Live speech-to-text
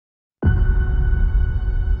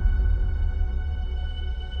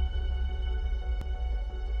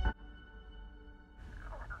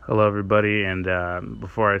Hello everybody, and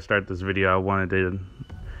before I start this video I wanted to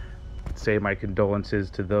say my condolences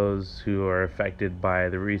to those who are affected by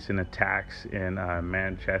the recent attacks in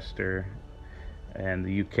Manchester and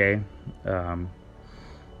the UK.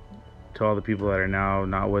 To all the people that are now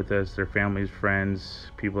not with us, their families, friends,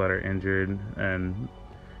 people that are injured, and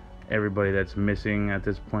everybody that's missing at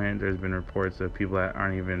this point. There's been reports of people that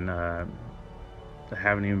aren't even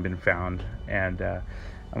haven't even been found, and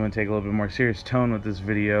I'm going to take a little bit more serious tone with this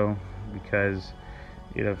video because,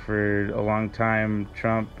 for a long time,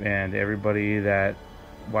 Trump and everybody that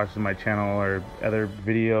watches my channel or other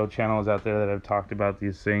video channels out there that have talked about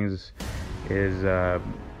these things is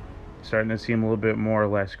starting to seem a little bit more or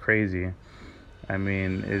less crazy. I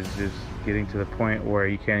mean, it's just getting to the point where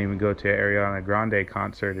you can't even go to an Ariana Grande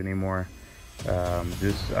concert anymore. I'm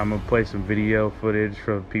going to play some video footage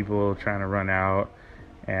for people trying to run out,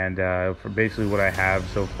 and for basically what I have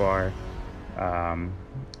so far.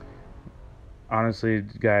 Honestly,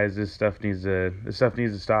 guys, this stuff needs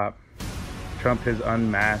to stop. Trump has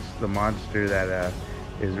unmasked the monster that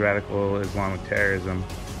is radical Islamic terrorism,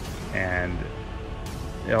 and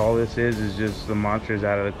all this is just the monster's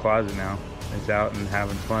out of the closet now. It's out and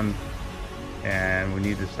having fun, and we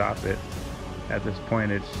need to stop it. At this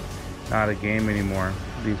point, it's not a game anymore.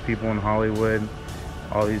 These people in Hollywood,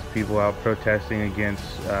 all these people out protesting against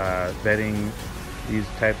vetting these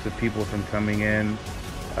types of people from coming in,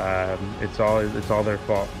 it's all their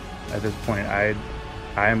fault. At this point, I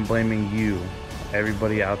am blaming you,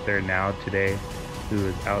 everybody out there now today who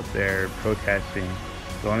is out there protesting,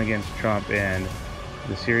 going against Trump and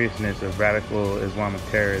the seriousness of radical Islamic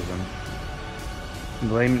terrorism,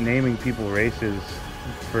 naming people racist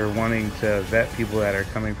for wanting to vet people that are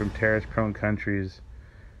coming from terrorist-prone countries.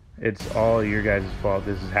 It's all your guys' fault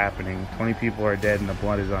this is happening. 20 people are dead and the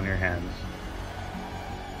blood is on your hands.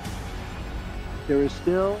 There is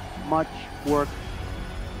still much work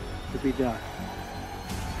to be done.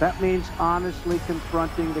 That means honestly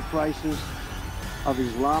confronting the crisis of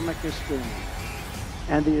Islamic extremism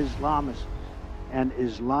and the Islamists and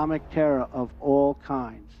Islamic terror of all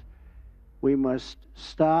kinds. We must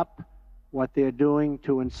stop what they're doing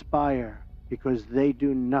to inspire, because they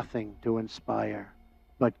do nothing to inspire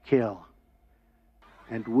but kill.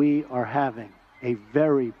 And we are having a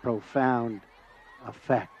very profound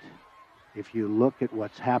effect if you look at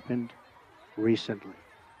what's happened recently.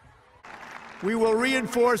 We will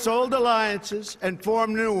reinforce old alliances and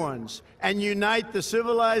form new ones and unite the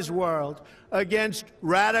civilized world against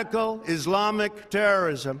radical Islamic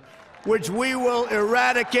terrorism, which we will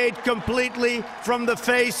eradicate completely from the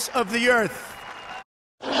face of the earth.